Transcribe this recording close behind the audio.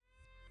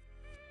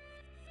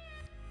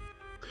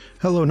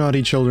Hello,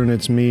 naughty children.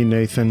 It's me,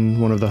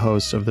 Nathan, one of the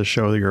hosts of the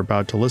show that you're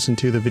about to listen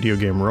to, the Video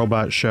Game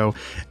Robot Show,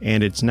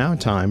 and it's now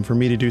time for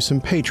me to do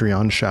some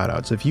Patreon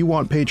shoutouts. If you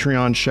want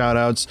Patreon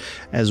shoutouts,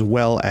 as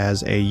well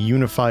as a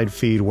unified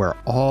feed where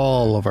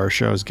all of our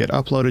shows get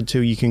uploaded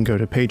to, you can go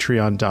to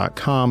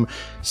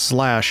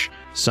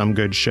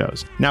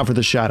patreon.com/somegoodshows. Now for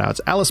the shoutouts.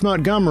 Alice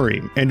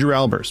Montgomery, Andrew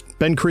Albers,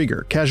 Ben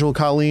Krieger, Casual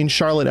Colleen,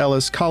 Charlotte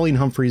Ellis, Colleen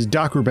Humphreys,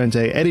 Doc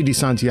Rubente, Eddie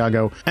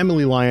DeSantiago,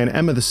 Emily Lyon,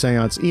 Emma the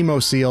Seance, Emo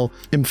Seal,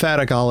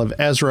 Emphatic Olive,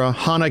 Ezra,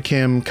 Hannah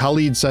Kim,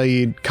 Khalid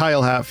Saeed,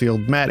 Kyle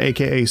Hatfield, Matt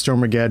aka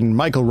Stormageddon,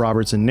 Michael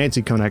Robertson,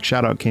 Nancy Konek,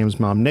 Shoutout Cam's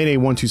Mom,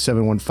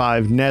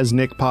 Nene12715, Nez,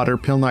 Nick Potter,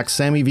 Pilnock,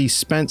 Sammy V,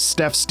 Spence,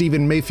 Steph,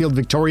 Stephen Mayfield,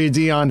 Victoria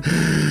Dion,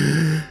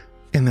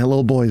 and that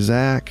little boy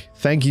Zach.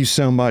 Thank you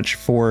so much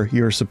for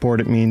your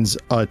support. It means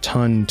a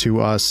ton to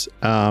us.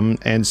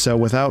 And so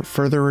without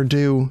further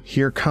ado,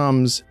 here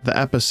comes the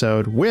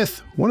episode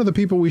with one of the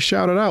people we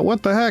shouted out.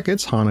 What the heck?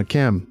 It's Hannah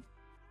Kim.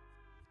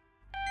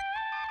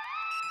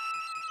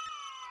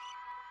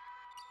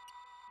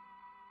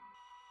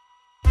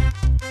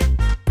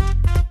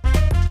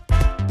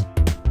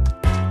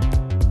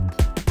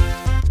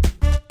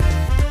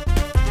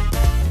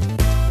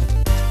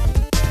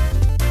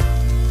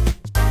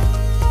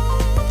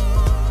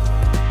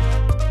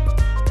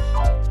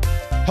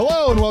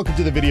 Hello and welcome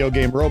to the Video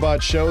Game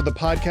Robot Show, the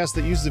podcast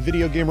that uses a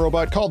video game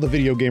robot called the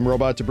Video Game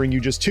Robot to bring you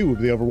just two of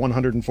the over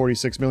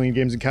 146 million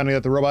games and counting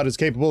that the robot is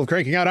capable of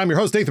cranking out. I'm your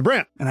host, Nathan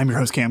Brandt. And I'm your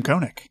host, Cam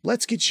Koenig.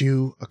 Let's get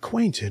you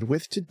acquainted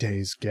with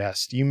today's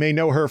guest. You may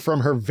know her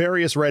from her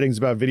various writings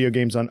about video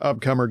games on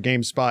Upcomer,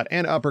 GameSpot,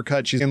 and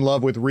Uppercut. She's in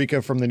love with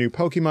Rika from the new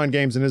Pokemon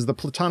games and is the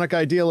platonic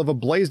ideal of a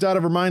blazed out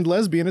of her mind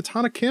lesbian. It's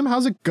Hannah Kim.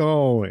 How's it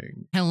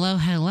going? Hello.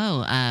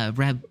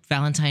 Reb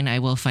Valentine, I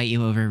will fight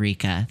you over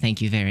Rika.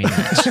 Thank you very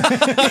much.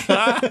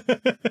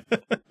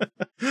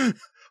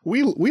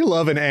 We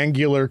love an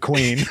angular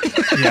queen.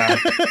 Yeah,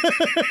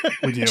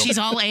 we do. She's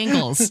all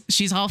angles.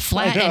 She's all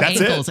flat and That's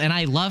angles, it. and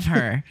I love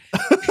her.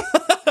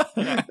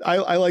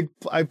 I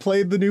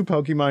played the new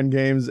Pokemon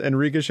games and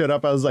Rika showed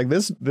up. I was like,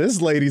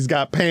 this lady's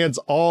got pants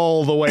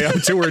all the way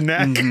up to her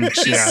neck.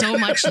 She's so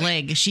much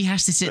leg. She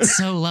has to sit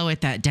so low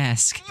at that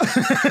desk.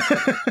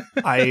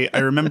 I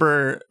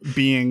remember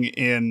being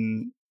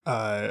in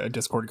a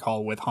Discord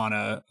call with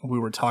Hannah. We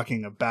were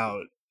talking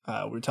about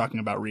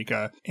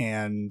Rika,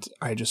 and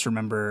I just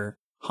remember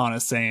Hannah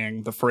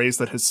saying the phrase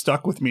that has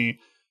stuck with me.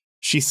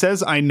 She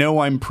says, "I know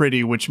I'm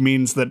pretty," which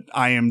means that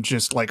I am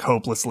just like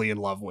hopelessly in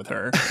love with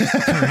her.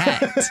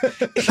 Correct.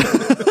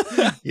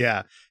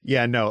 Yeah.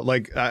 No,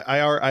 like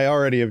I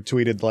already have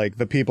tweeted like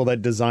the people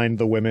that designed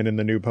the women in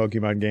the new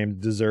Pokemon game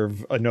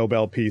deserve a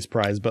Nobel Peace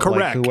Prize, but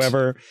Correct. like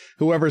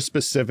whoever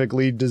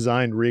specifically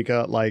designed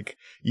Rika, like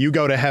you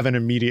go to heaven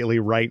immediately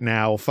right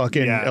now,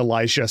 fucking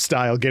Elisha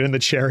style. Get in the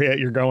chariot,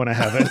 you're going to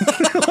heaven.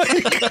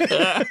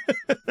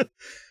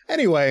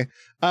 Anyway,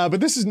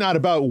 but this is not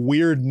about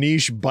weird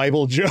niche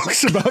Bible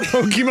jokes about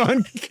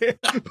Pokemon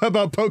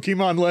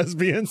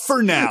lesbians.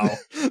 For now.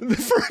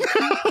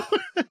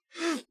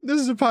 This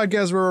is a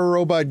podcast where a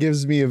robot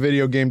gives me a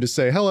video game to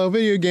say, hello,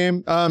 video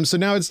game. So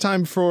now it's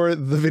time for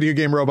the Video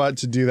Game Robot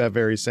to do that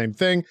very same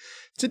thing.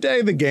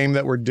 Today, the game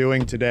that we're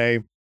doing today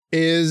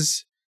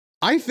is,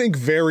 I think,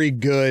 very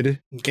good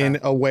in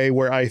a way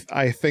where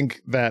I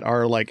think that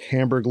our like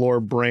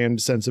Hamburglore brand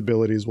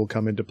sensibilities will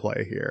come into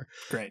play here.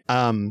 Great.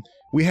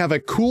 We have a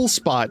Cool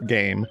Spot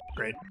game.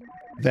 Great.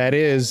 That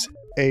is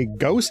a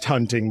ghost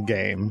hunting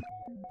game,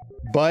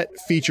 but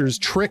features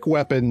trick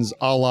weapons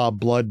a la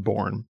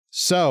Bloodborne.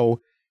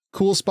 So,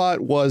 Cool Spot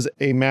was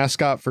a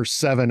mascot for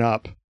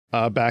 7-Up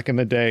back in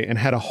the day and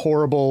had a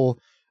horrible,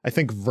 I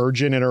think,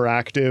 Virgin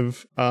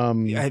Interactive.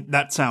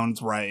 That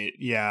sounds right.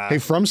 Yeah. Hey,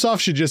 FromSoft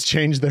should just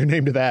change their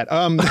name to that.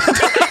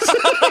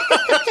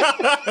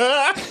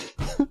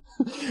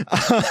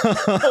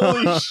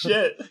 Holy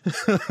shit.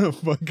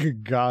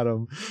 Fucking got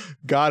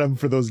him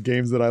for those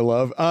games that I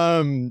love.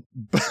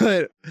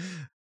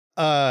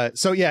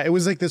 So yeah, it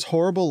was like this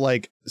horrible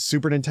like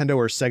Super Nintendo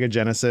or Sega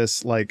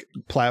Genesis like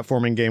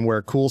platforming game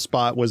where Cool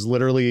Spot was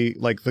literally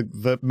like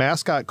the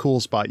mascot Cool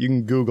Spot. You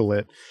can Google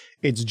it.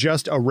 It's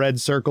just a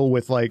red circle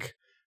with like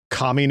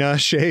Kamina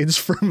shades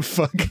from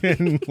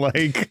fucking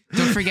like.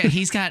 Don't forget,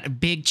 he's got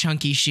big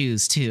chunky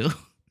shoes too.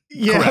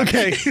 Yeah.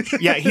 Correct. Okay.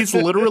 Yeah, he's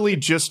literally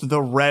just the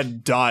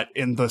red dot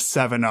in the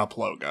 7-Up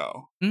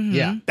logo. Mm-hmm.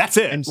 Yeah. That's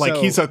it. And like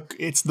so,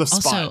 it's the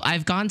spot. Also,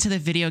 I've gone to the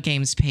video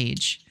games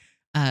page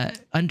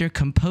under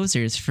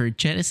composers for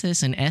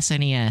Genesis and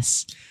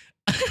SNES.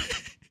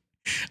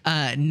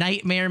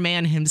 Nightmare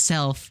Man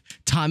himself,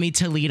 Tommy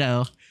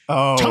Toledo.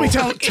 Oh, Tommy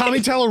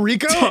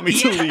Tallarico? Tommy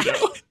Toledo.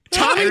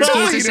 Tommy I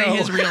refuse to say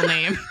Toledo. his real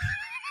name.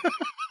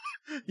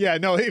 Yeah,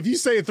 no, if you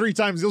say it 3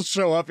 times, he'll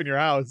show up in your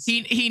house.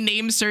 He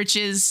name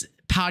searches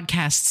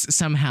podcasts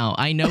somehow.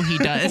 I know he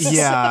does.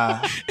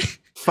 Yeah.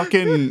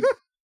 Fucking,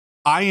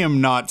 I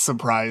am not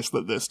surprised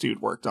that this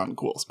dude worked on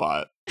Cool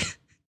Spot.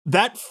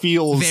 That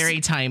feels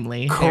Very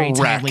timely. correct.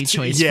 Very timely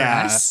choice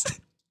Yeah. for us.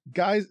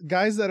 guys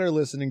that are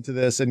listening to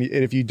this, and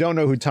if you don't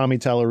know who Tommy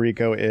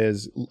Tallarico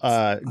is,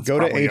 go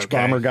to H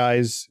Bomber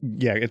Guys.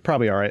 Yeah, it's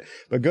probably all right.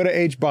 But go to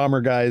H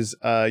Bomber Guys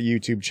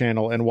YouTube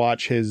channel and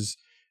watch his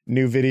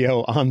new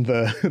video on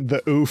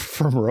the oof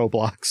from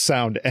Roblox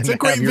sound. And it's a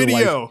great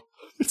video.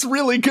 It's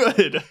really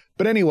good.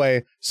 But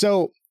anyway,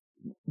 so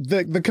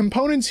the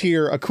components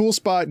here, a Cool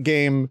Spot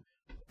game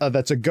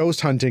that's a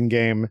ghost hunting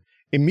game.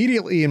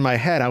 Immediately in my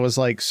head, I was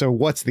like, so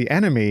what's the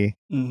enemy?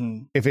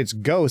 Mm-hmm. If it's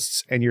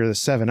ghosts and you're the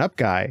 7-Up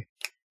guy,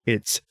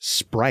 it's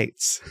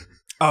sprites.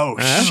 Oh,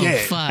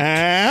 shit.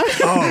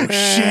 Oh,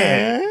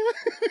 shit.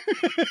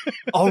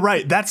 All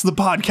right. That's the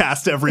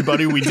podcast,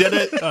 everybody. We did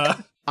it.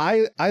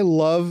 I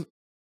love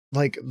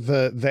like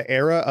the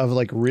era of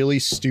like really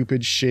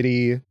stupid,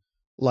 shitty,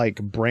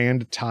 like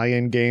brand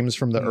tie-in games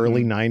from the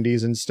early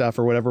 90s and stuff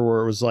or whatever,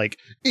 where it was like,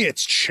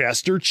 it's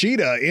Chester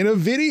Cheetah in a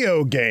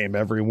video game,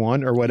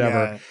 everyone, or whatever.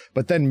 Yeah.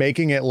 But then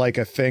making it like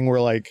a thing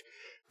where like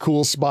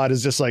Cool Spot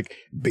is just like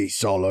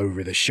beasts all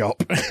over the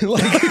shop.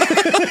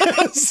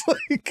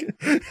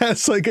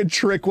 That's like a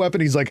trick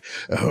weapon. He's like,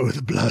 oh,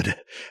 the blood,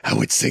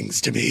 how it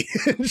sings to me.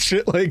 And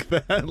shit like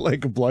that,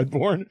 like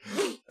Bloodborne,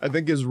 I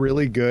think is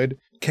really good.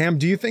 Cam,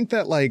 do you think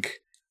that like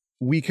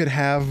we could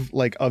have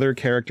like other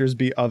characters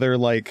be other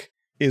like,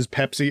 is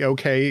Pepsi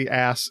okay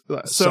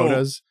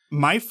sodas?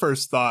 My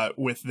first thought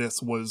with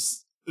this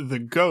was the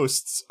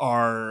ghosts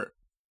are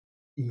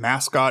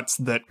mascots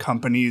that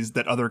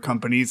other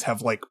companies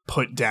have like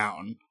put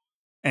down,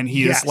 and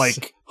he is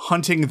like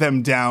hunting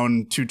them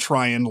down to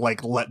try and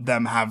like let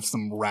them have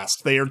some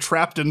rest. They are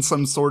trapped in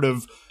some sort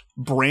of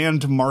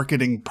brand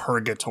marketing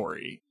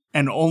purgatory,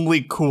 and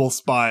only Cool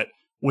Spot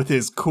with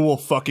his cool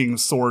fucking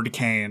sword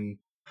cane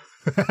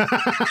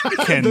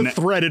the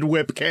threaded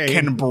whip cane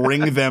can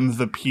bring them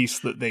the peace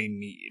that they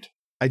need.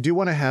 I do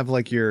want to have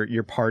like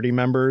your party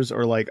members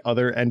or like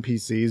other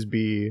NPCs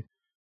be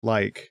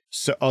like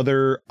so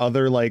other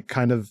like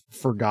kind of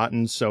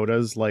forgotten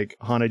sodas. Like,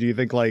 Hana, do you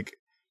think like,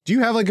 do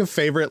you have like a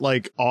favorite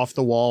like off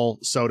the wall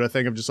soda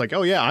thing of just like,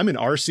 oh yeah, I'm an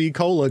RC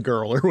Cola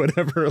girl or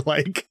whatever?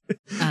 Like,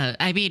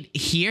 I mean,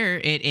 here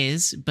it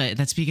is, but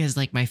that's because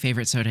like my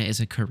favorite soda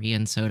is a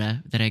Korean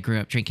soda that I grew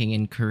up drinking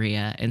in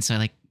Korea, and so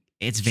like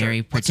it's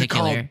very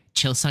particular.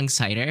 Chilsung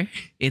cider.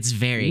 It's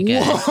very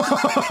good.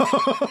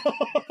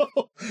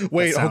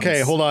 Wait, okay,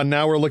 hold on.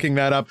 Now we're looking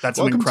that up. That's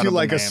welcome an incredible to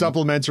like name. A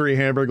supplementary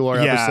Hamburger Lore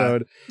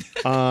episode.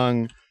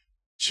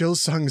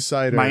 Chilsung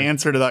cider. My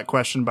answer to that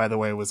question, by the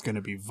way, was going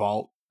to be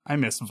Vault. I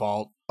miss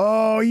Vault.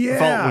 Oh yeah,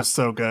 Vault was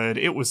so good.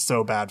 It was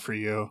so bad for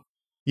you.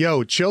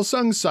 Yo,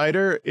 Chilsung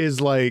cider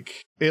is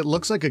like, it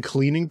looks like a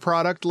cleaning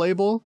product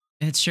label.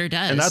 It sure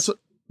does. And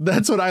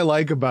that's what I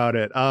like about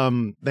it.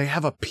 They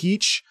have a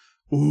peach.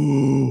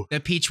 Ooh. The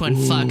peach one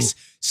fucks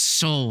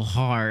so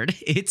hard.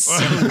 It's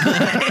so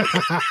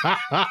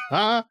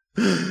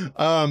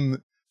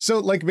good. So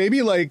like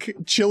maybe like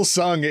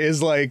Chilsung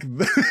is like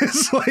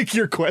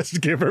your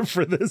quest giver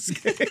for this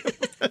game.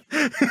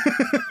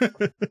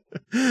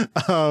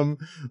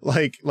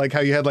 Like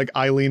how you had like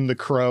Eileen the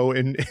Crow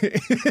in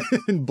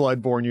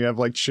Bloodborne, you have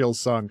like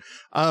Chilsung.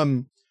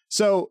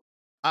 So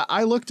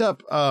I looked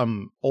up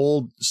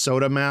old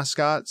soda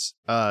mascots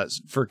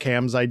for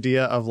Cam's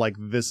idea of like,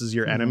 this is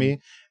your enemy,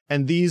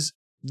 and these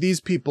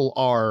people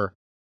are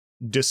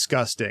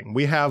disgusting.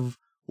 We have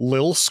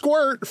Lil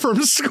Squirt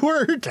from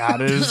Squirt. That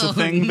is the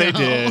thing they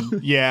did.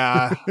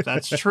 Yeah,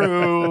 that's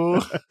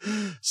true.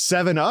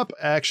 7-Up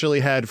actually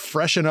had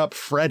Freshen Up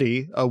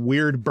Freddy, a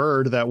weird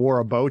bird that wore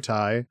a bow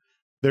tie.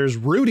 There's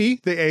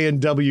Rudy, the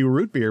A&W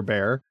root beer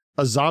bear.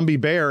 A zombie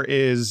bear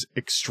is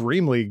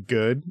extremely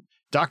good.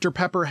 Dr.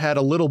 Pepper had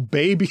a little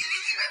baby.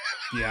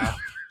 Yeah,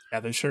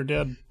 they sure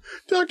did.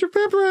 Dr.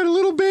 Pepper had a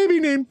little baby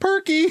named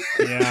Perky.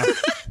 Yeah.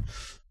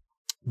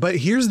 But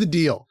here's the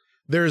deal.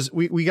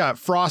 We got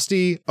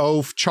Frosty,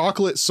 Oaf,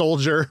 Chocolate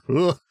Soldier,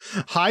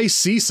 High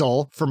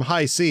Cecil from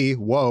High C.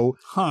 Whoa.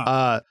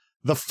 Huh.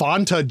 The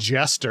Fanta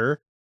Jester,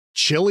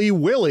 Chili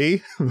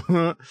Willy.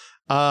 But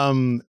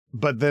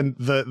then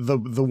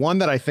the one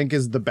that I think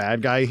is the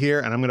bad guy here,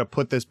 and I'm going to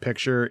put this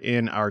picture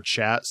in our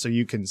chat so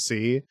you can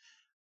see.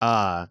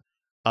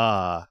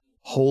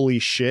 Holy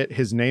shit,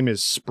 his name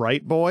is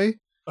Sprite Boy.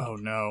 Oh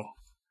no.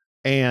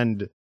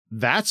 And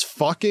that's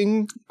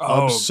fucking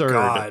absurd.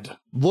 God.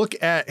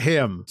 Look at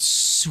him.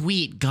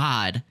 Sweet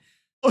God.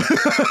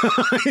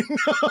 I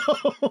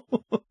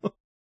know.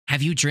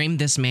 Have you dreamed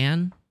this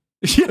man?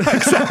 Yeah,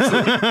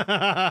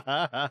 exactly.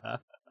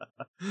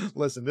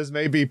 Listen, this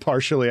may be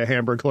partially a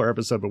Hamburger Lore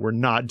episode, but we're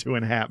not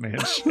doing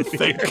Hatman shit.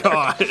 Thank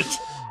God.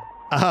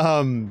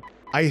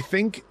 I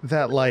think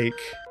that like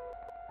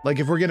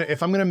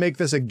if I'm gonna make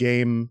this a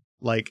game,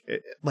 like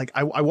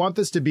I want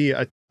this to be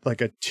a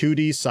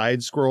 2D side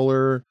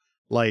scroller,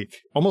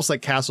 like almost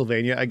like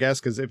Castlevania, I guess,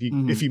 because if you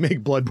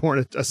make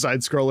Bloodborne a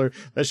side scroller,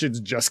 that shit's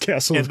just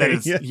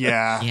Castlevania.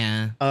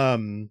 Yeah.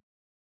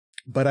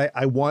 But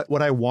I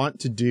want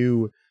to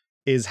do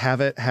is have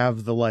it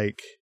have the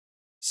like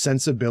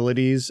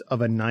sensibilities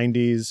of a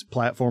 90s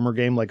platformer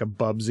game, like a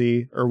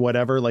Bubsy or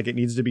whatever. Like it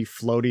needs to be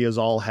floaty as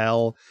all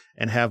hell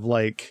and have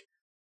like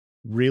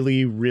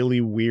really, really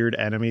weird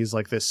enemies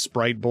like this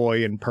Sprite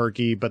Boy and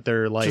Perky, but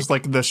they're like just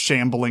like the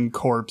shambling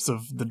corpse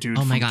of the dude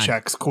from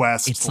Check's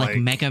Quest. It's like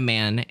Mega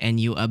Man, and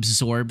you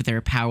absorb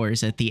their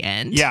powers at the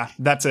end. Yeah,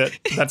 that's it.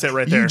 That's it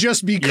right there. You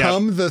just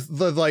become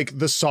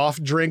the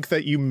soft drink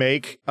that you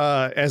make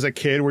as a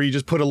kid, where you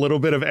just put a little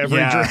bit of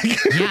every drink.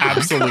 Yeah.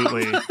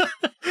 Absolutely.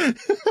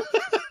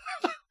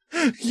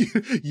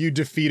 You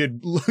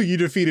defeated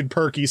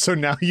Perky, so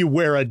now you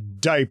wear a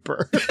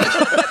diaper.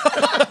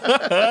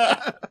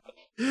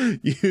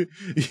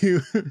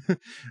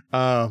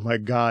 Oh my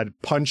god,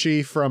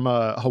 Punchy from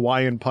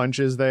Hawaiian Punch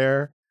is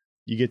there.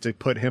 You get to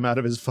put him out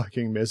of his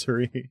fucking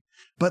misery.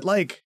 But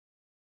like,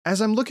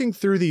 as I'm looking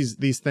through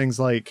these things,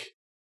 like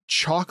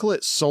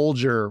Chocolate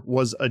Soldier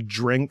was a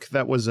drink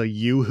that was a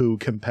Yoo-Hoo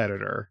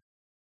competitor,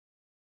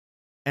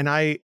 and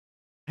I've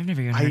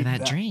never even heard of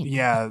that drink.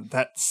 Yeah,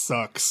 that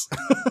sucks.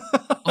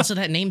 Also,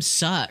 that name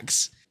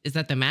sucks. Is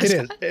that the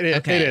mascot? It is.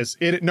 Okay.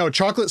 It is. No,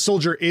 Chocolate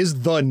Soldier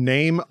is the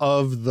name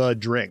of the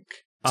drink.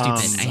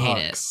 Stupid. I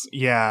hate it.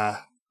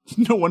 Yeah.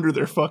 No wonder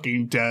they're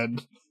fucking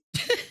dead.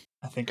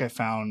 I think I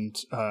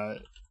found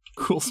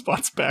Cool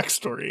Spot's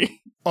backstory.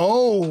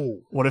 Oh.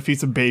 What if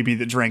he's a baby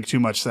that drank too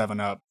much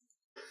 7-Up?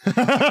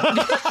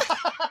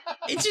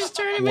 It just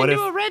turned him into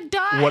a red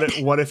dot.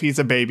 What if he's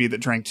a baby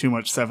that drank too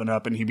much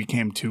 7-Up and he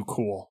became too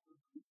cool?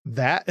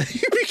 That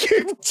he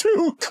became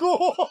too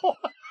cool.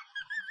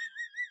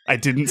 I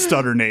didn't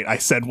stutter, Nate. I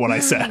said what I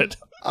said.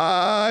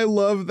 I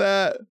love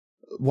that.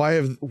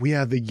 We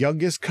have the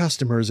youngest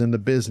customers in the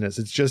business?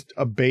 It's just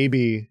a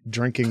baby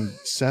drinking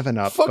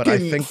 7-Up, fucking but I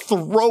think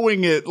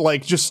throwing it,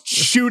 like just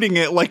shooting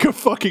it like a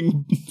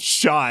fucking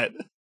shot.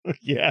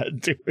 Yeah,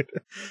 dude.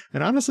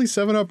 And honestly,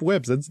 7-Up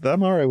whips.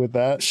 I'm all right with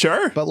that.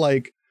 Sure, but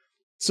like,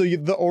 so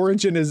the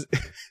origin is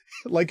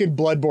like in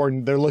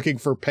Bloodborne, they're looking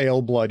for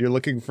pale blood. You're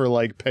looking for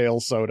like pale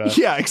soda.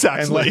 Yeah,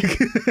 exactly.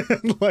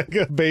 And like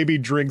a baby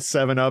drinks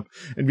 7-Up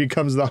and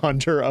becomes the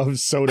hunter of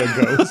soda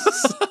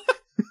ghosts.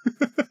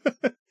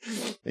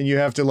 And you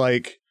have to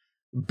like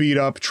beat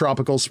up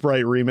Tropical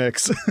Sprite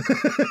Remix.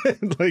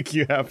 Like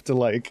you have to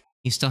like.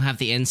 You still have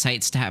the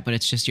insight stat, but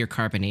it's just your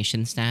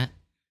carbonation stat.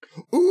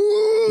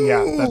 Ooh.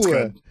 Yeah, that's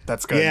good.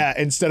 That's good. Yeah,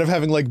 instead of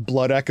having like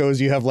blood echoes,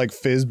 you have like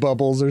fizz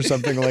bubbles or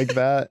something like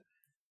that.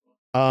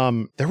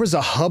 There was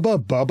a Hubba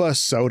Bubba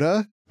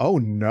soda. Oh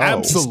no.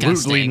 Absolutely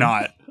Disgusting.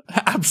 not.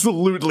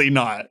 Absolutely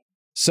not.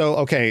 So,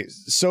 okay,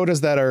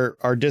 sodas that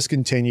are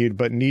discontinued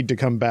but need to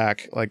come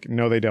back. Like,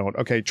 no, they don't.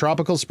 Okay,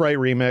 Tropical Sprite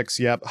Remix.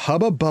 Yep.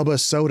 Hubba Bubba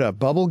soda.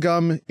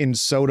 Bubblegum in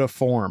soda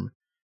form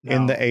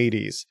in the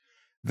 80s.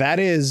 That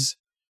is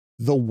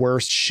the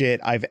worst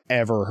shit I've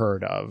ever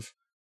heard of.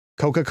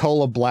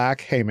 Coca-Cola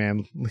Black. Hey,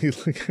 man,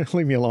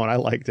 leave me alone. I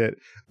liked it.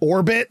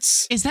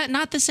 Orbits. Is that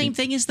not the same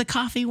thing as the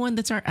coffee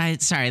one? Sorry,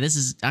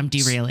 I'm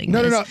derailing.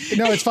 No,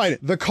 it's fine.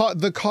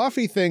 The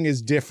coffee thing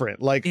is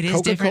different. Like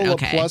Coca-Cola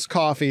plus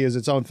coffee is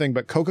its own thing,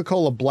 but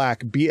Coca-Cola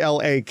Black,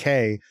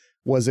 BLAK,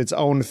 was its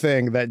own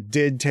thing that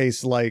did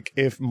taste like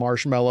if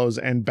marshmallows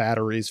and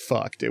batteries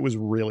fucked. It was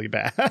really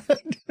bad.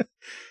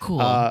 Cool.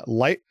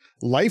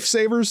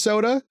 Lifesavers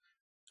soda,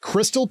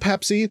 Crystal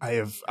Pepsi.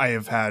 I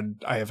have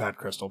had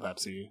Crystal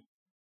Pepsi.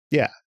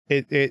 Yeah,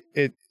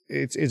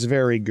 it's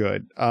very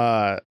good.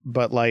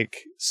 But like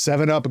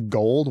 7-Up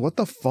Gold, what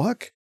the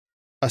fuck?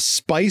 A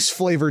spice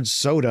flavored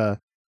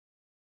soda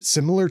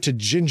similar to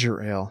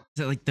ginger ale.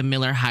 Is it like the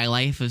Miller High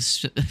Life of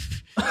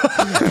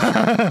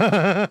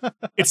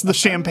It's the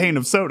champagne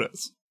of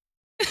sodas.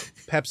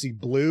 Pepsi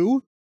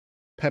Blue,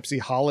 Pepsi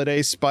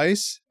Holiday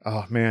Spice.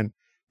 Oh man,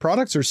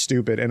 products are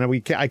stupid, and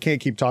I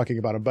can't keep talking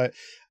about them. But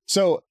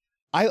so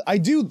I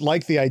do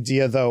like the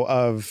idea though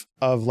of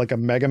like a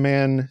Mega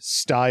Man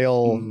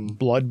style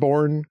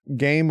Bloodborne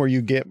game where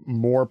you get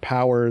more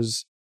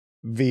powers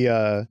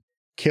via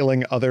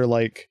killing other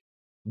like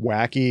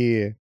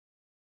wacky,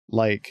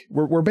 like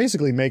we're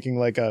basically making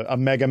like a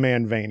Mega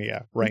Man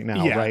Vania right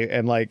now, right?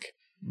 And like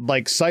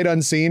sight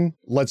unseen,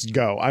 let's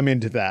go. I'm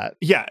into that.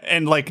 Yeah,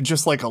 and like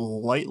just like a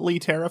lightly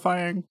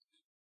terrifying,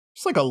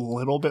 just like a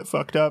little bit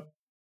fucked up.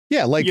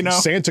 Yeah, like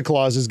Santa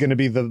Claus is going to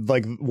be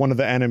one of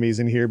the enemies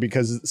in here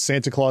because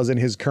Santa Claus in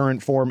his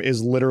current form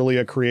is literally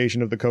a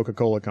creation of the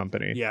Coca-Cola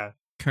company. Yeah,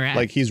 correct.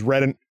 Like he's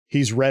red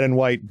and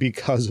white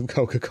because of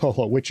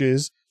Coca-Cola, which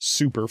is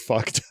super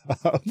fucked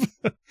up.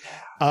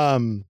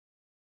 And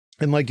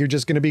like you're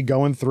just going to be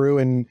going through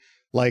and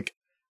like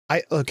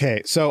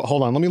so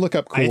hold on, let me look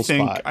up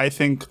Spot. I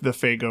think the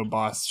Faygo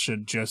boss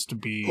should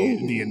just be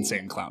the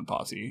Insane Clown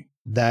Posse.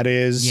 That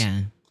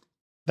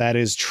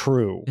is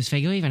true. Does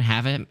Faygo even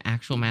have an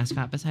actual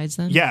mascot besides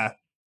them? Yeah,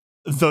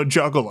 the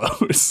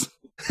Juggalos.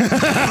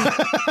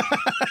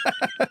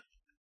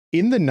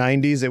 In the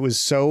 90s, it was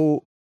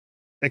so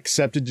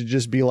accepted to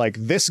just be like,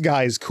 this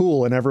guy's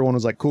cool, and everyone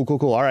was like, cool.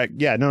 All right,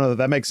 yeah, no,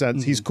 that makes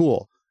sense. He's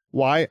cool.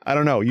 Why? I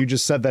don't know. You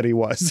just said that he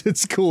was.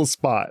 It's Cool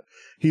Spot.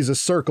 He's a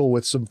circle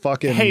with some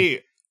fucking...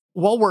 Hey,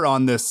 while we're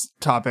on this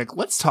topic,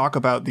 let's talk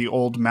about the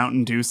old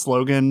Mountain Dew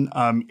slogan,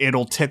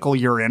 it'll tickle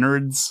your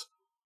innards.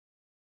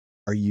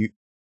 Are you...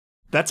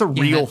 That's a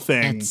real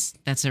thing.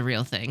 That's a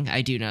real thing.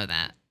 I do know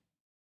that.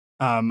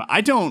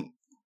 I don't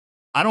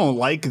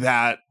like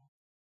that.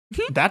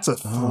 That's a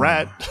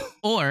threat.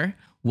 Or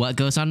what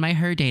goes on my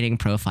her dating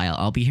profile?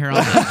 I'll be here all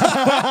day.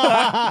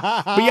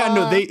 But yeah,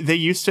 no, they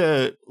used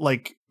to,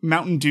 like,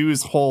 Mountain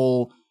Dew's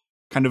whole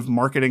kind of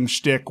marketing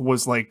shtick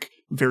was like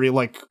very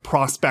like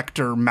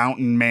prospector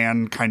mountain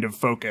man kind of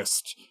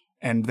focused,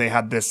 and they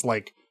had this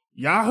like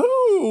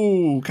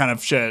Yahoo kind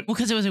of shit. Well,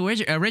 because it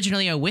was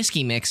originally a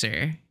whiskey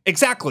mixer.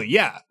 Exactly,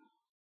 yeah.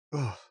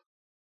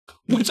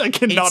 Which I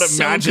cannot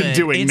imagine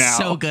doing now. It's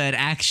so good,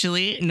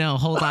 actually. No,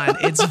 hold on.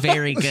 It's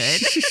very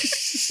good.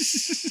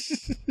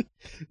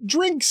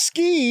 Drink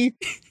ski.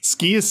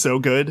 Ski is so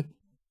good.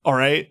 All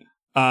right.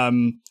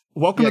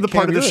 Welcome to the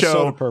part of the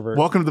show.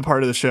 Welcome to the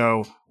part of the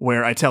show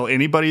where I tell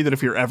anybody that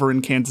if you're ever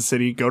in Kansas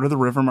City, go to the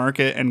River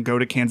Market and go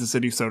to Kansas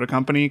City Soda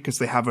Company, because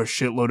they have a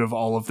shitload of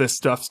all of this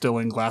stuff still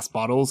in glass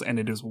bottles, and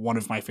it is one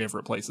of my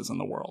favorite places in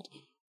the world.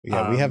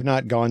 Yeah, we have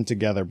not gone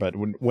together, but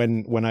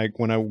when I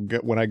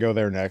go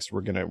there next,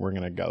 we're gonna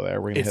go there.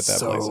 We're gonna hit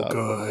that place up.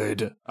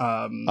 Good.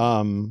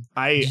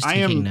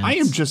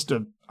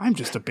 I'm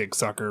just a big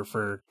sucker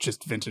for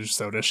just vintage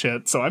soda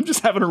shit, so I'm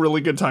just having a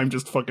really good time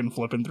just fucking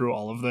flipping through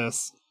all of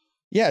this.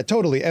 Yeah,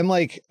 totally. And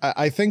like,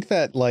 I think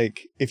that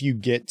like if you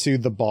get to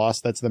the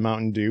boss, that's the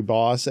Mountain Dew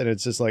boss, and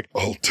it's just like,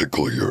 I'll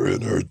tickle your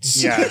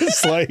innards. Yeah,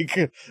 it's like,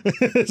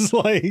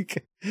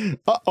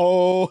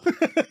 uh-oh.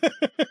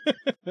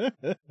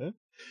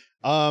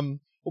 Well,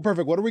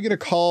 perfect. What are we gonna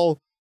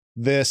call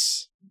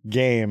this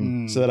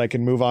game so that I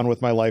can move on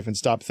with my life and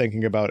stop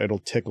thinking about it'll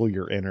tickle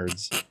your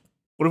innards?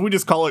 What if we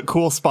just call it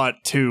Cool Spot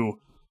 2?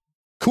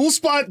 Cool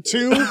Spot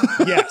 2?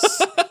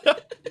 Yes.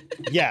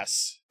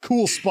 Yes.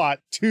 Cool Spot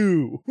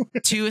 2.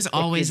 2 is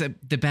always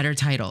the better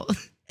title.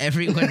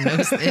 Everyone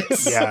knows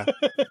this. Yeah.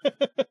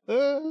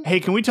 Hey,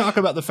 can we talk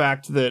about the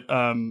fact that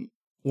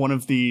one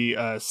of the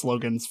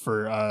slogans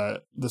for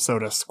the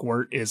soda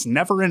Squirt is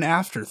never an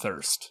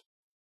afterthirst?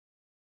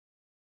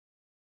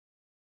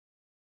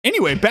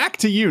 Anyway, back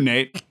to you,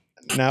 Nate.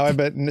 Now I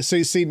bet. So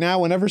you see, now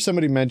whenever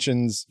somebody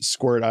mentions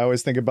Squirt, I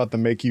always think about the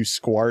make you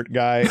squirt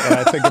guy, and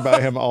I think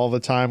about him all the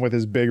time with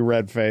his big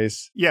red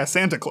face. Yeah,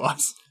 Santa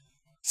Claus.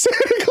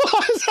 Santa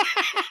Claus.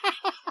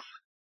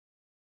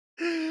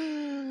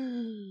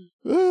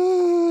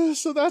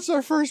 So that's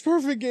our first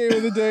perfect game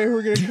of the day.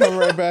 We're gonna come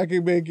right back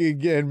and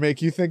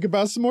make you think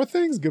about some more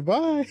things.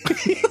 Goodbye.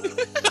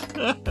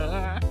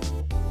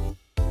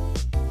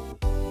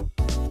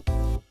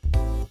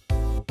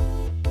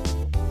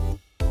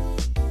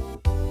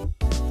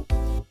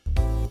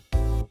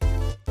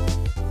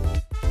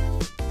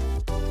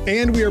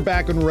 And we are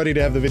back and ready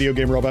to have the video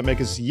game robot make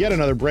us yet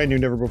another brand new,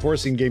 never before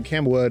seen game.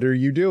 Cam, what are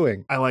you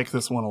doing? I like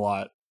this one a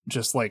lot.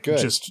 Just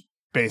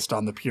based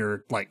on the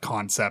pure like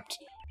concept.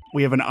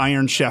 We have an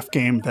Iron Chef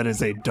game that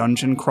is a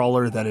dungeon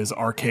crawler that is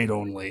arcade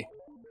only.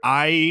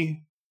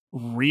 I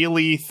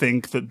really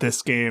think that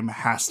this game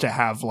has to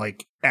have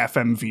like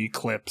FMV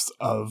clips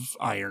of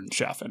Iron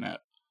Chef in it.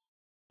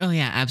 Oh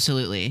yeah,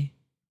 absolutely.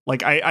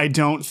 Like I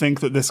don't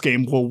think that this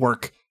game will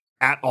work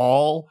at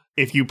all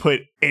if you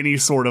put any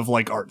sort of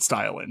like art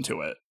style into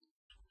it.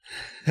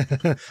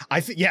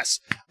 I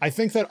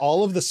think that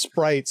all of the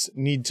sprites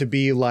need to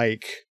be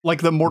like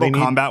the Mortal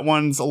Kombat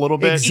ones a little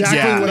bit.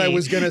 Exactly what I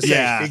was gonna say.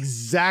 Yeah.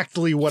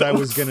 Exactly what I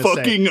was gonna say.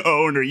 Fucking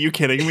own. Are you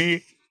kidding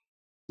me?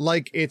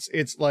 Like it's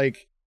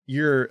like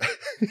you're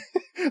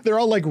they're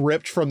all like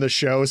ripped from the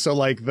show, so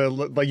like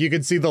you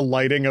can see the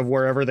lighting of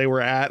wherever they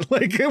were at,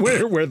 like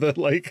where the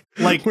like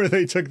where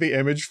they took the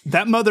image.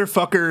 That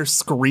motherfucker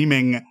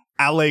screaming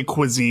 "Ale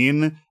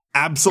Cuisine"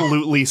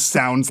 absolutely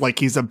sounds like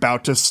he's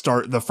about to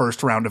start the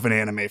first round of an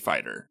anime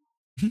fighter.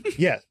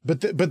 Yeah,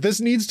 but this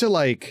needs to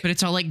like... But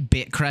it's all like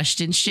bit crushed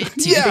and shit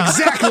too. Yeah,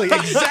 exactly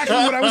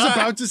what I was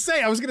about to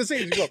say. I was gonna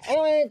say, like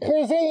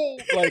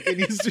it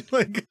needs to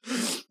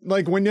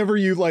like whenever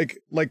you like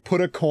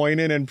put a coin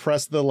in and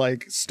press the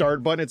like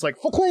start button, it's like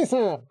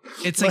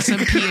it's like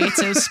some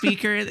piezo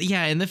speaker,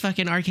 yeah, in the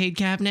fucking arcade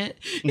cabinet.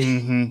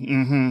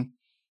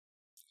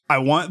 I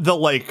want the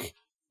like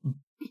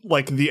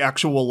the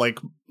actual like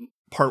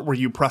part where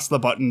you press the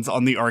buttons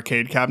on the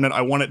arcade cabinet.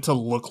 I want it to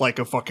look like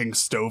a fucking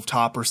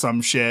stovetop or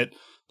some shit.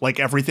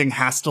 Like everything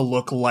has to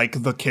look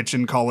like the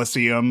kitchen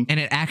coliseum. And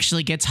it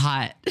actually gets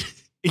hot.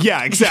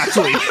 Yeah,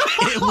 exactly.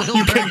 It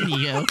will burn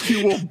you.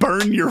 You will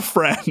burn your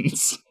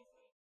friends.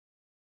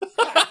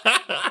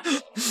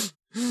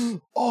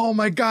 Oh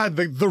my god,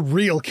 the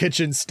real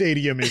kitchen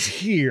stadium is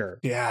here.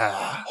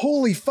 Yeah.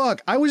 Holy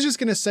fuck. I was just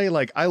gonna say,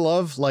 like, I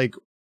love like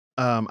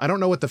I don't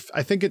know what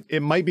I think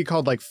it might be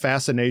called like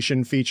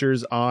fascination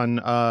features on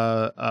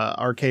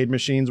arcade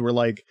machines, where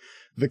like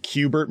the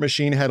Q*bert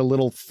machine had a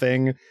little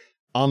thing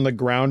on the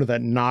ground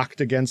that knocked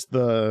against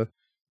the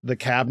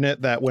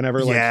cabinet, that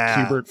whenever like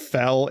Q*bert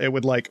fell, it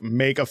would like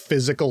make a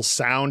physical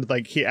sound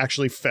like he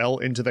actually fell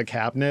into the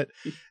cabinet.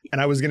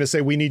 And I was going to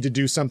say we need to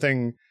do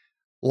something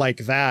like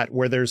that,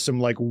 where there's some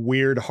like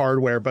weird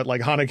hardware, but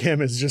like Hana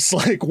Kim is just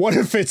like, what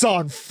if it's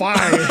on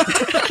fire?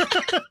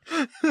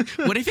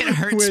 What if it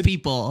hurts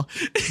people?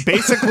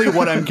 Basically,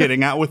 what I'm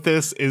getting at with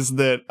this is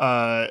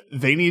that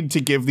they need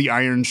to give the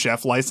Iron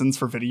Chef license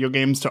for video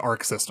games to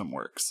Arc System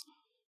Works.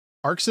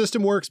 Arc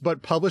System Works,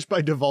 but published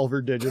by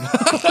Devolver Digital.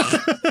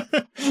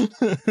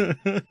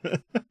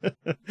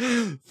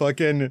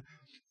 Fucking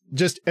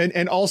just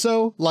and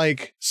also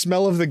like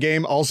Smell of the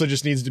Game also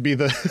just needs to be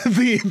the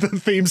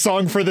theme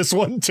song for this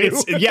one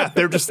too. Yeah,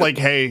 they're just like,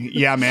 hey,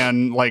 yeah,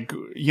 man, like,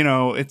 you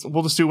know,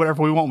 we'll just do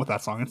whatever we want with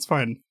that song. It's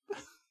fine.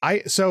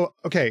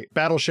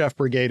 Battle Chef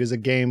Brigade is a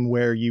game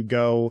where you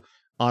go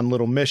on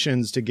little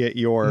missions to get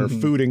your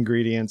food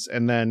ingredients,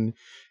 and then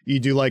you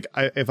do like,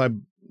 if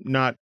I'm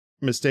not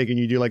mistaken,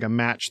 you do like a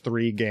match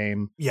 3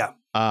 game. Yeah.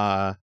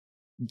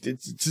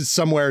 It's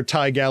somewhere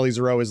Ty Galley's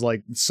Row is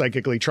like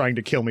psychically trying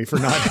to kill me for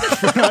not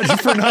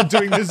for not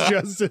doing this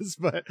justice,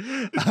 but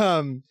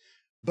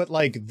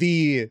like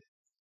the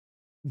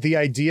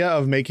idea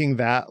of making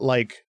that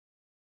like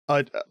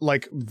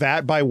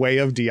that by way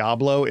of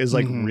Diablo is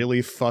like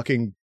really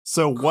fucking.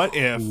 So what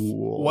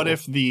cool.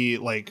 if the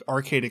like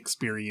arcade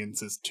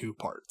experience is 2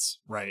 parts,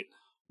 right?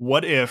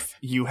 What if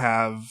you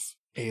have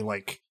a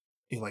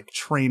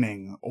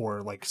training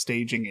or like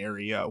staging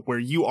area where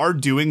you are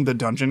doing the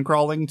dungeon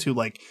crawling to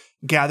like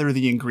gather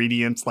the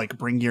ingredients, like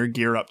bring your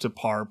gear up to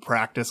par,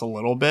 practice a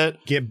little bit,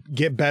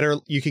 get better.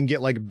 You can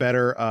get like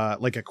better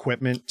like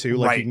equipment too.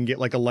 Like you can get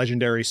like a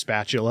legendary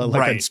spatula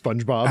like on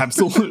SpongeBob.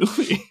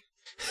 Absolutely.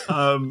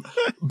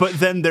 But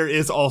then there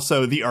is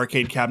also the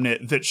arcade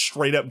cabinet that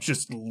straight up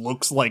just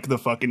looks like the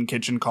fucking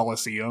kitchen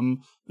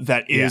coliseum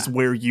that is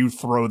where you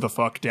throw the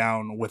fuck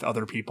down with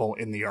other people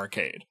in the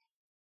arcade.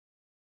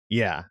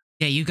 Yeah.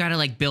 Yeah, you gotta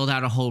like build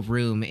out a whole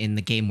room in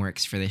the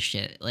GameWorks for this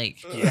shit.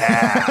 Like,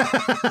 yeah,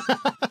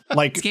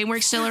 like is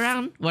GameWorks still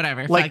around?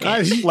 Whatever. Like,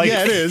 fuck it.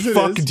 Yeah, it is.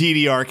 Fuck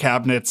DDR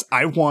cabinets.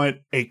 I want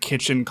a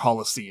kitchen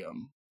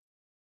coliseum.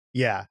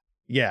 Yeah.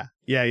 You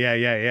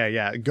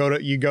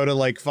go to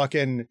like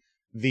fucking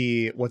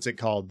what's it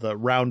called? The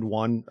round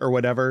 1 or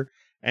whatever.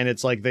 And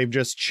it's like, they've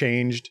just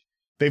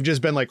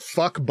been like,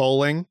 fuck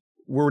bowling.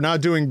 We're not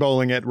doing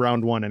bowling at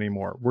round 1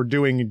 anymore. We're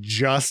doing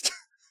just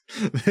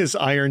this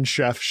Iron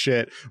Chef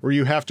shit where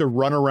you have to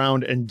run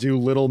around and do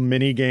little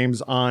mini games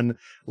on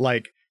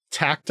like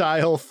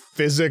tactile,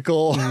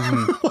 physical,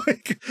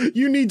 like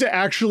you need to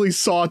actually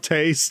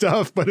saute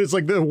stuff, but it's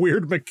like the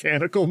weird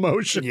mechanical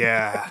motion.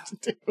 Yeah.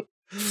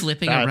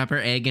 Flipping a rubber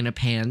egg in a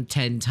pan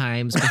 10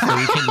 times before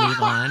you can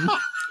move on.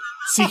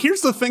 See,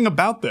 here's the thing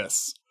about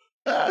this.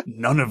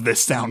 None of this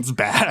sounds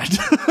bad.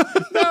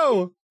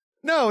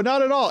 No,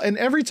 not at all. And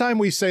every time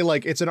we say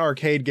like it's an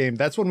arcade game,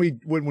 that's when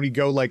we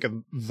go like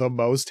the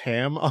most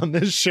ham on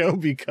this show,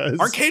 because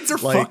arcades are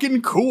like,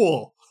 fucking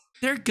cool.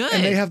 They're good.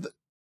 And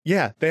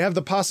they have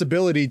the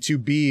possibility to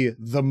be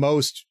the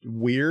most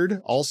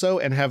weird also,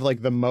 and have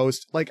like the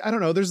most like, I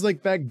don't know, there's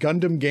like that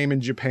Gundam game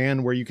in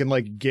Japan where you can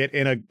like get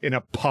in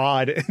a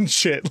pod and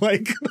shit.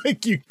 Like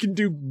you can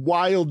do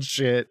wild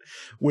shit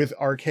with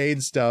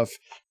arcade stuff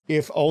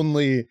if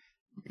only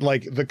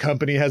like the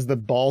company has the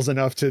balls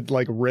enough to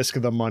like risk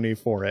the money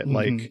for it.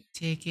 Like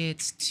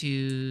tickets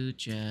to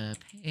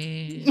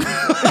Japan.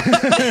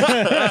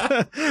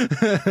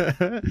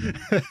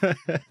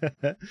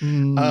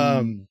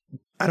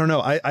 I don't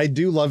know. I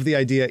do love the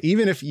idea,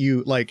 even if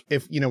you like,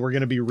 if you know, we're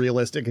going to be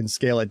realistic and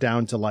scale it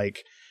down to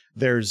like,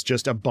 there's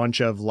just a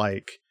bunch of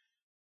like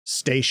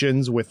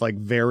stations with like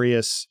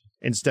various,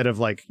 instead of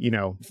like, you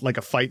know, like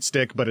a fight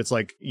stick, but it's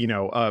like, you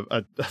know,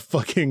 a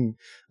fucking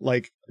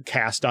like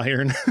cast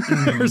iron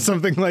or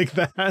something like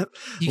that.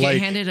 You like,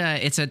 get handed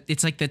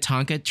it's like the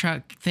Tonka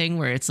truck thing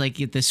where it's like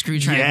the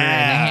screwdriver and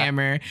a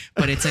hammer,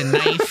 but it's a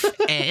knife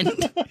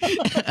and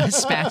a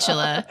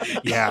spatula.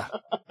 Yeah.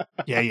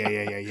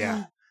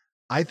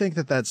 I think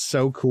that's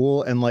so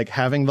cool. And like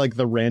having like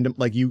the random,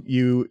 like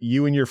you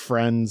and your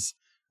friends,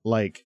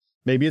 like,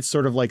 maybe it's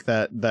sort of like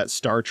that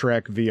Star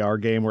Trek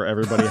VR game where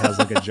everybody has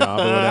like a job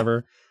or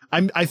whatever.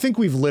 I think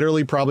we've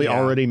literally probably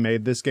already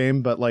made this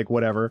game, but like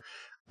whatever.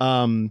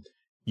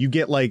 You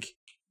get like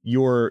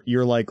your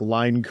like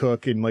line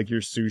cook and like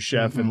your sous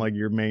chef and like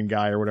your main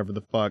guy or whatever the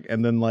fuck,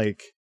 and then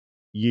like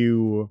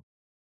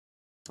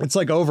it's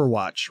like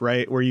Overwatch,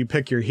 right? Where you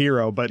pick your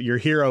hero, but your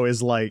hero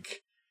is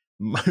like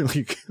what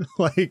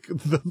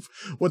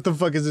the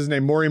fuck is his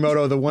name?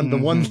 Morimoto, the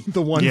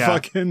one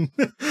fucking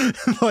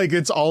like,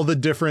 it's all the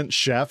different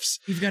chefs.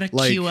 You've got to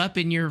like, queue up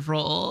in your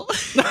role.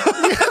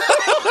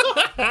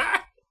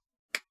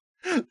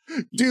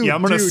 Dude,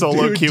 I'm gonna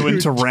solo queue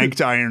into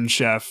ranked Iron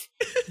Chef.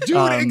 Dude,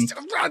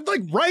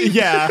 like right?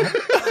 Yeah.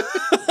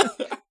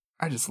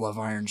 I just love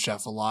Iron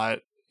Chef a lot.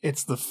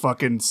 It's the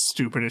fucking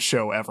stupidest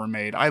show ever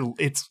made.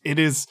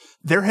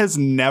 There has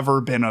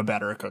never been a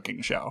better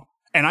cooking show.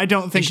 And I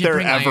don't think there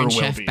ever Iron will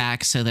Chef be.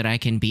 back so that I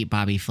can beat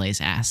Bobby Flay's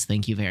ass.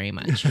 Thank you very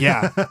much.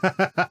 Yeah.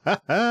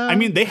 I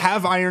mean, they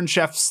have Iron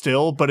Chef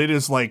still, but it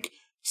is like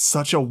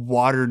such a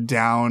watered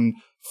down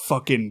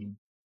fucking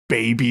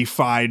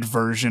baby-fied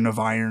version of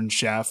Iron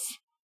Chef.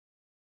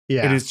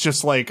 Yeah. It is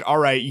just like, all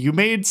right, you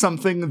made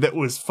something that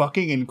was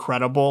fucking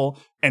incredible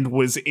and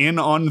was in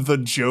on the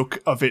joke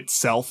of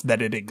itself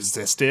that it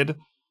existed,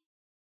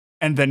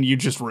 and then you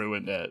just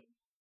ruined it.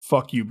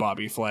 Fuck you,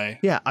 Bobby Flay.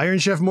 Yeah, Iron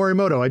Chef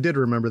Morimoto. I did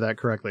remember that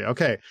correctly.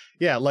 Okay.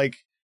 Yeah, like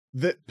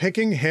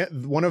picking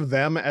one of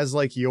them as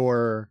like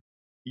your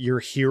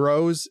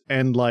heroes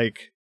and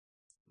like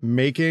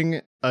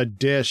making a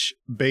dish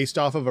based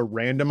off of a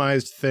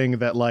randomized thing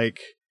that like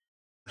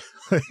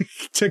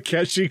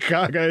Takeshi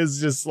Kaga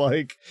is just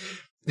like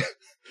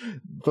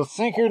the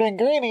secret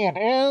ingredient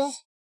is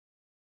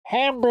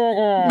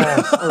hamburger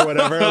or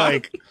whatever.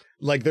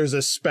 like there's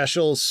a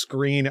special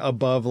screen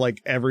above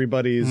like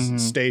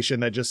everybody's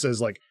station that just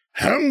says like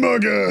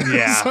hamburger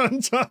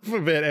on top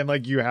of it, and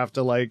like you have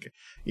to like,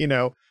 you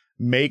know,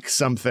 make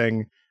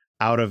something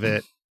out of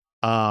it.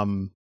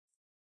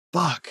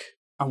 Fuck.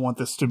 I want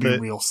this to be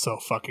real so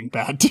fucking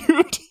bad,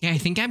 dude. Yeah, I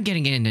think I'm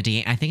getting into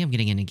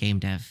game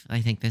dev. I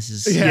think this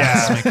is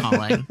my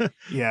calling.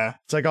 Yeah.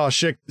 It's like, oh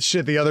shit,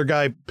 the other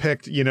guy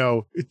picked, you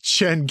know,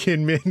 Chen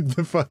Kinmin,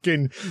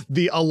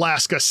 the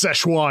Alaska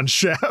Szechuan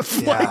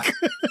chef. Yeah. Like,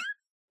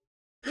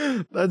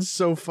 that's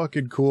so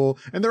fucking cool.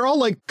 And they're all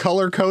like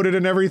color coded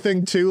and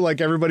everything too.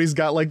 Like everybody's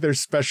got like their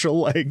special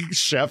like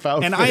chef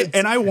outfits.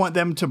 And I want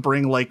them to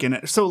bring like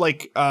so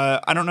like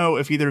I don't know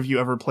if either of you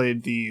ever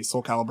played the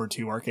Soul Calibur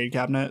 2 arcade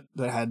cabinet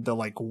that had the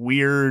like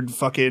weird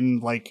fucking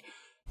like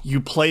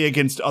you play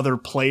against other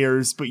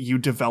players, but you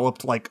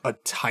developed like a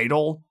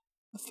title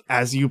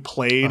as you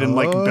played and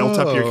like built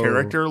up your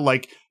character.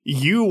 Like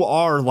you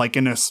are like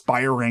an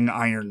aspiring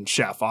Iron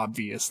Chef,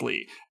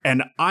 obviously.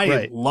 And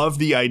I love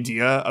the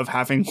idea of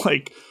having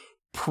like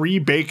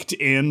pre-baked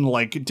in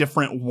like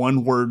different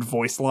one-word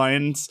voice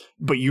lines,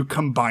 but you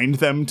combined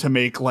them to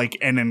make like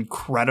an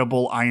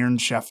incredible Iron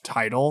Chef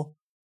title.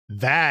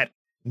 That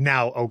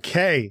now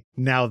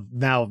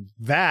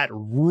that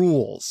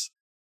rules.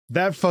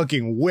 That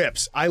fucking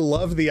whips. I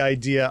love the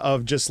idea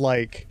of just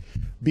like,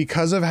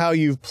 because of how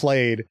you've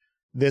played,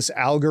 this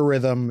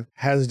algorithm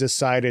has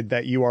decided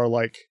that you are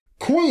like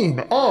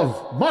queen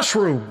of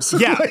mushrooms.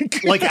 Yeah,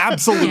 like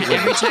absolutely.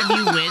 Yeah,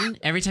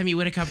 every time you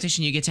win a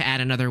competition, you get to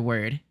add another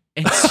word.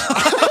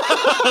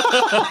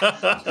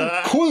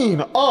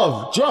 Queen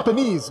of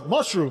Japanese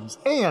mushrooms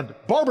and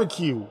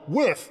barbecue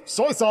with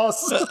soy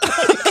sauce.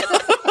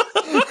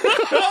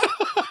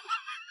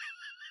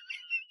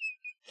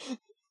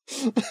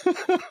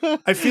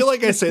 I feel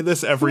like I say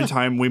this every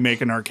time we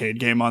make an arcade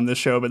game on this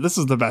show, but this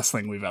is the best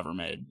thing we've ever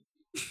made.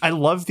 I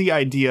love the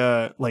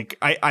idea, like,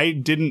 I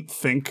didn't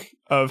think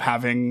of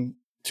having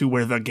to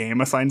where the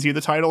game assigns you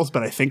the titles,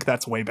 but I think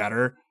that's way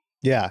better.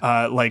 Yeah.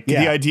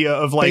 The idea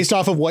of like based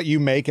off of what you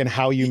make and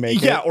how you make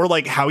it. Yeah, or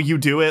like how you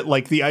do it.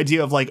 Like the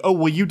idea of like, oh,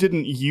 well, you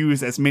didn't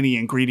use as many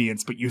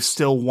ingredients, but you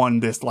still won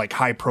this like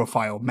high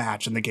profile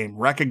match, and the game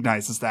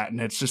recognizes that.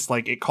 And it's just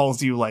like, it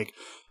calls you like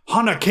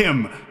Hana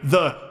Kim,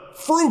 the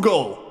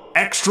frugal,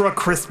 extra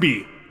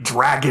crispy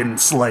dragon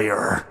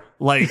slayer.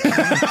 Like,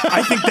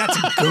 I think that's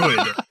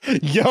good.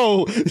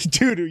 Yo,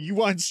 dude, you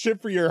want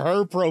shit for your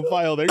her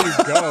profile? There you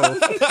go.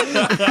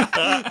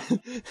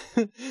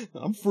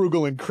 I'm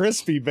frugal and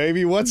crispy,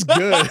 baby. What's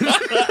good?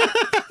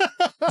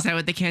 Is that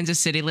what the Kansas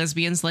City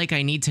lesbians like?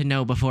 I need to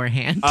know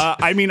beforehand.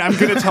 I mean, I'm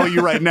going to tell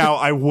you right now,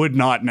 I would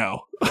not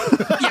know.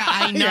 Yeah,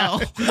 I know.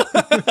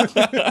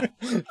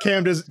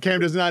 Cam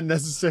does not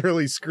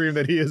necessarily scream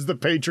that he is the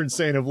patron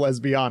saint of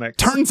lesbionics.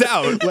 Turns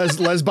out.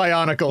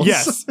 Lesbionicals.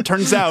 Yes.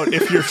 Turns out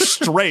if you're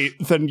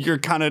straight, then you're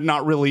kind of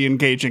not really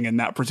engaging in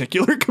that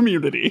particular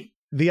community.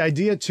 The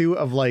idea, too,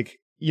 of like,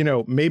 you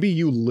know, maybe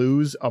you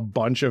lose a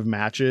bunch of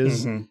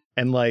matches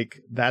and like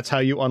that's how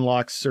you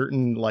unlock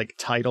certain like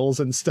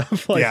titles and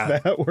stuff like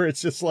that, where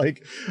it's just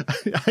like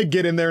I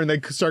get in there and they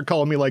start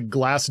calling me like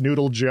Glass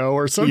Noodle Joe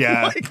or something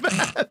like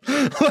that.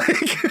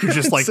 Like, you're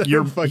just like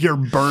you're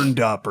burned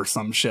up or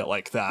some shit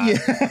like that.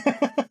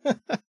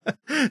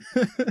 Yeah.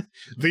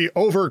 The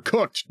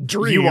overcooked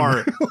dream. You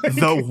are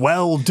the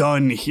well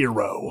done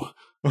hero.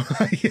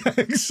 Yeah,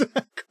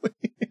 exactly.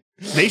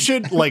 They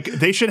should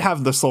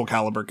have the Soul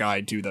Calibur guy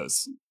do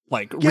those.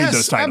 Like, read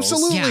those titles.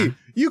 Absolutely.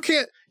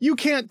 Yeah. You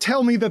can't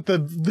tell me that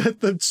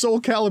the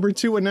Soul Calibur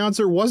 2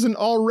 announcer wasn't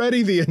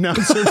already the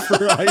announcer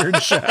for Iron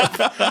Chef.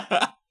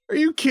 Are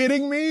you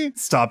kidding me?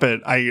 Stop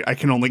it. I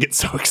can only get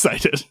so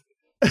excited.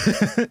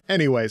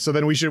 Anyway, so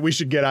then we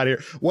should get out of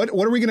here. What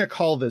are we gonna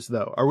call this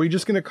though? Are we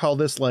just gonna call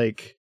this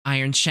like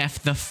Iron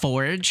Chef the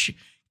Forge?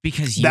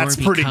 Because that's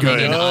you're pretty becoming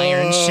good. An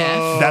Iron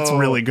Chef. That's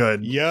really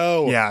good.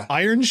 Yo, yeah.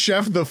 Iron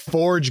Chef the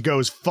Forge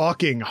goes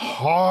fucking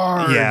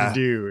hard,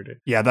 dude.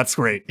 Yeah, that's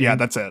great. Yeah,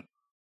 that's it.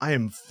 I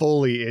am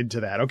fully into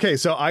that. Okay,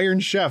 so Iron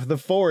Chef the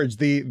Forge,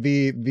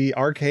 the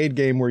arcade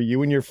game where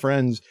you and your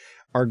friends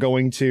are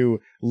going to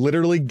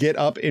literally get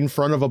up in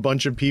front of a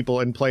bunch of people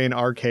and play an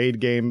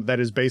arcade game that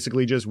is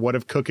basically just what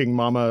if Cooking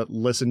Mama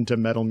listened to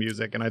metal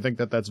music, and I think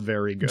that's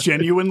very good.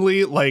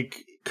 Genuinely,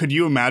 like, could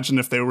you imagine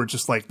if they were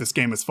just like, this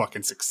game is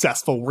fucking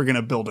successful, we're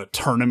gonna build a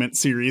tournament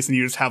series, and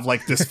you just have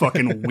like this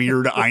fucking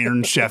weird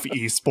Iron Chef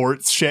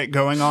esports shit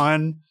going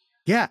on?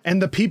 Yeah,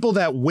 and the people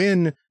that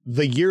win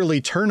the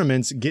yearly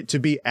tournaments get to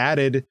be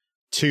added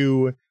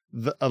to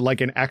the,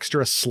 like an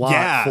extra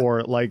slot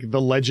for like the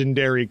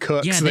legendary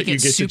cooks that you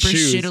get to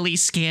choose. Super shittily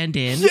scanned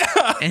in.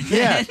 Yeah. And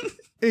then...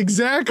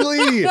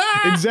 Exactly.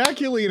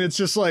 Exactly. And it's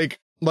just like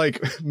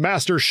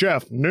Master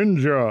Chef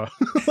Ninja.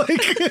 Like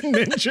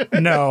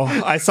Ninja. No,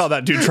 I saw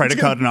that dude try to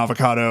cut an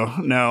avocado.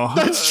 No.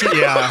 That's true.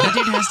 Yeah. That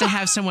dude has to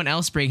have someone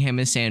else bring him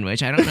a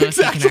sandwich. I don't know if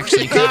he can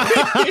actually cook.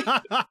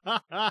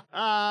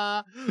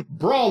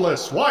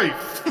 Brawless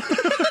wife.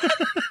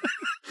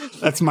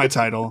 That's my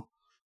title.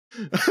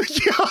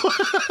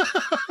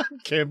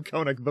 Cam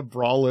Koenig, the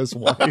brawless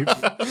wife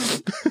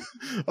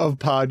of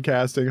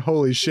podcasting.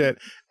 Holy shit.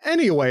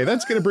 Anyway,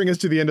 that's going to bring us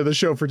to the end of the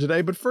show for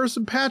today. But first,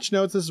 some patch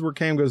notes. This is where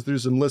Cam goes through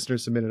some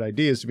listener-submitted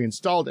ideas to be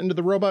installed into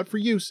the robot for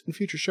use in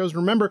future shows.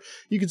 Remember,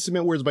 you can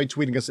submit words by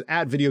tweeting us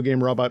at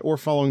 @VideoGameRobot or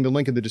following the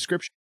link in the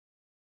description.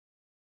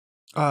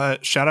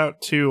 Shout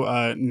out to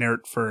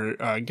Nert for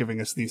giving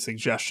us these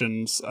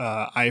suggestions.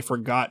 I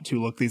forgot to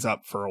look these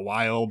up for a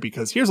while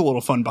because here's a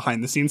little fun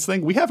behind the scenes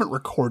thing. We haven't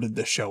recorded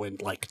this show in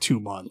like 2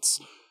 months.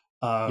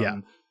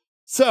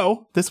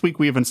 So this week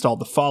we have installed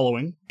the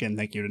following. Again,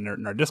 thank you to Nert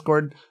in our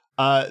Discord.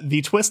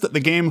 The twist that the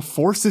game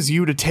forces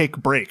you to take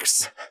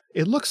breaks.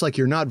 It looks like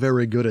you're not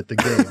very good at the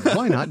game.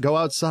 Why not go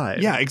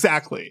outside? Yeah,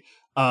 exactly.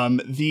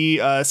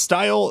 The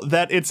style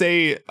that it's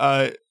a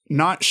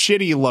not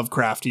shitty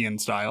Lovecraftian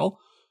style.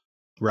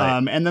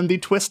 Right. And then the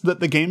twist that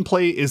the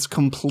gameplay is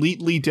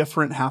completely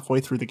different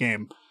halfway through the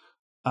game.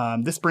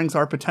 This brings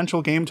our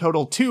potential game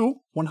total to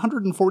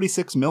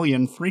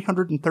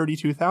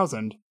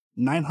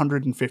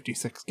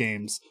 146,332,956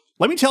 games.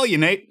 Let me tell you,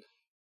 Nate,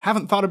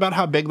 haven't thought about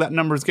how big that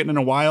number is getting in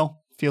a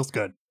while. Feels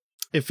good.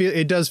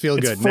 It does feel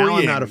good. Freeing. Now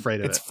I'm not afraid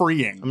of it. It's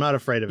freeing. I'm not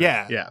afraid of it.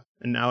 Yeah.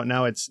 And now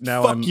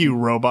Fuck you,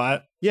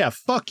 robot. Yeah,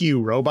 fuck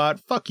you, robot.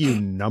 Fuck you,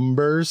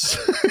 numbers.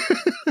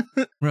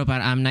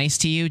 Robot, I'm nice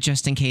to you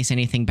just in case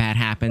anything bad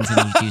happens and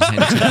you do send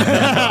it to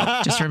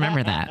the Just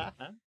remember that.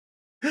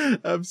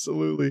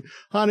 Absolutely.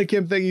 Hana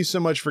Kim, thank you so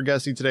much for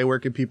guesting today. Where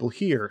can people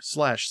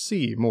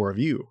hear/see more of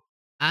you?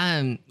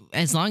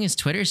 As long as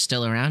Twitter's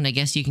still around, I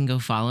guess you can go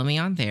follow me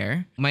on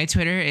there. My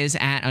Twitter is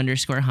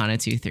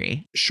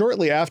 @_Hana23.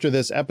 Shortly after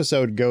this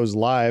episode goes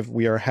live,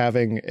 we are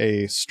having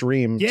a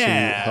stream to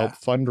help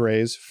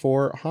fundraise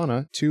for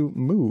Hana to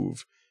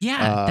move.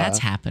 Yeah, that's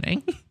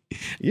happening.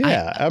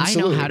 Yeah,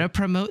 absolutely. I know how to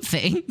promote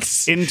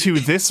things. Into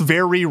this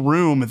very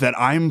room that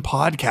I'm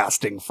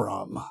podcasting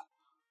from.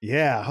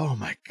 Yeah. Oh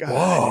my God.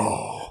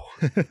 Whoa.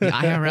 The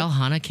IRL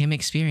Hana Kim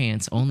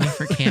experience only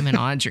for Cam and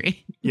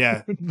Audrey.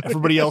 Yeah.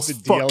 Everybody else,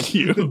 fuck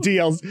you. The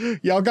DLs.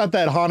 Y'all got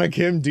that Hana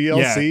Kim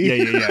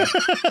DLC? Yeah.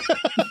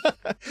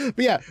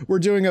 But yeah, we're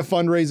doing a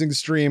fundraising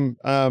stream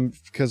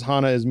because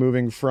Hana is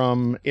moving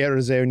from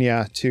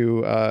Arizona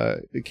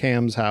to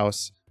Cam's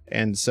house.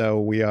 And so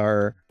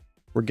we're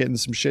getting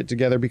some shit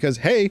together because,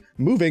 hey,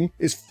 moving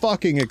is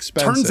fucking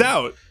expensive. Turns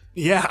out.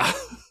 Yeah.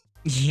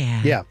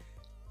 Yeah.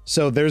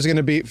 So there's going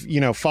to be,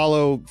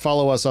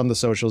 follow us on the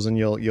socials and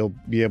you'll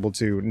be able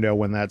to know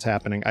when that's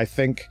happening. I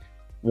think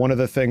one of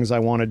the things I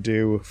want to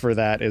do for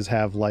that is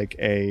have like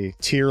a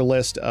tier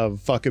list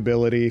of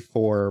fuckability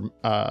for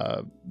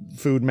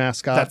food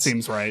mascots. That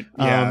seems right.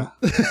 Yeah.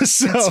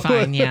 So, that's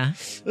fine, yeah.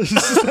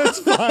 That's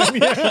fine,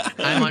 yeah.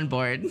 I'm on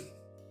board.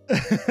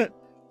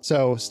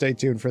 So stay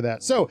tuned for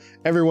that. So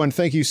everyone,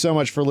 thank you so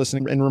much for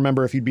listening. And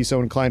remember, if you'd be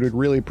so inclined, we'd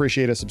really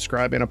appreciate a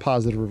subscribe and a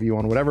positive review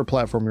on whatever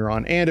platform you're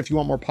on. And if you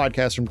want more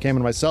podcasts from Cam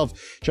and myself,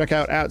 check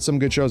out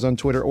 @SomeGoodShows on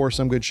Twitter or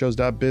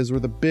SomeGoodShows.biz,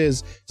 where the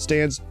biz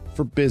stands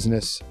for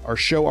business. Our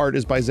show art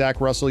is by Zach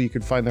Russell. You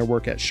can find their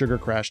work at Sugar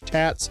Crash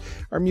Tats.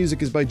 Our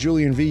music is by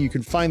Julian V. You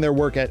can find their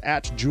work at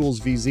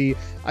 @JulesVZ.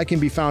 I can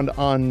be found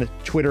on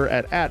Twitter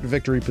at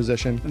Victory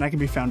Position. And I can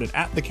be found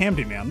at The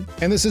Camdy Man.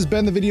 And this has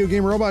been the Video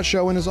Game Robot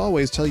Show. And as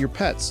always, tell your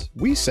pets,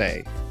 we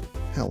say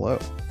hello.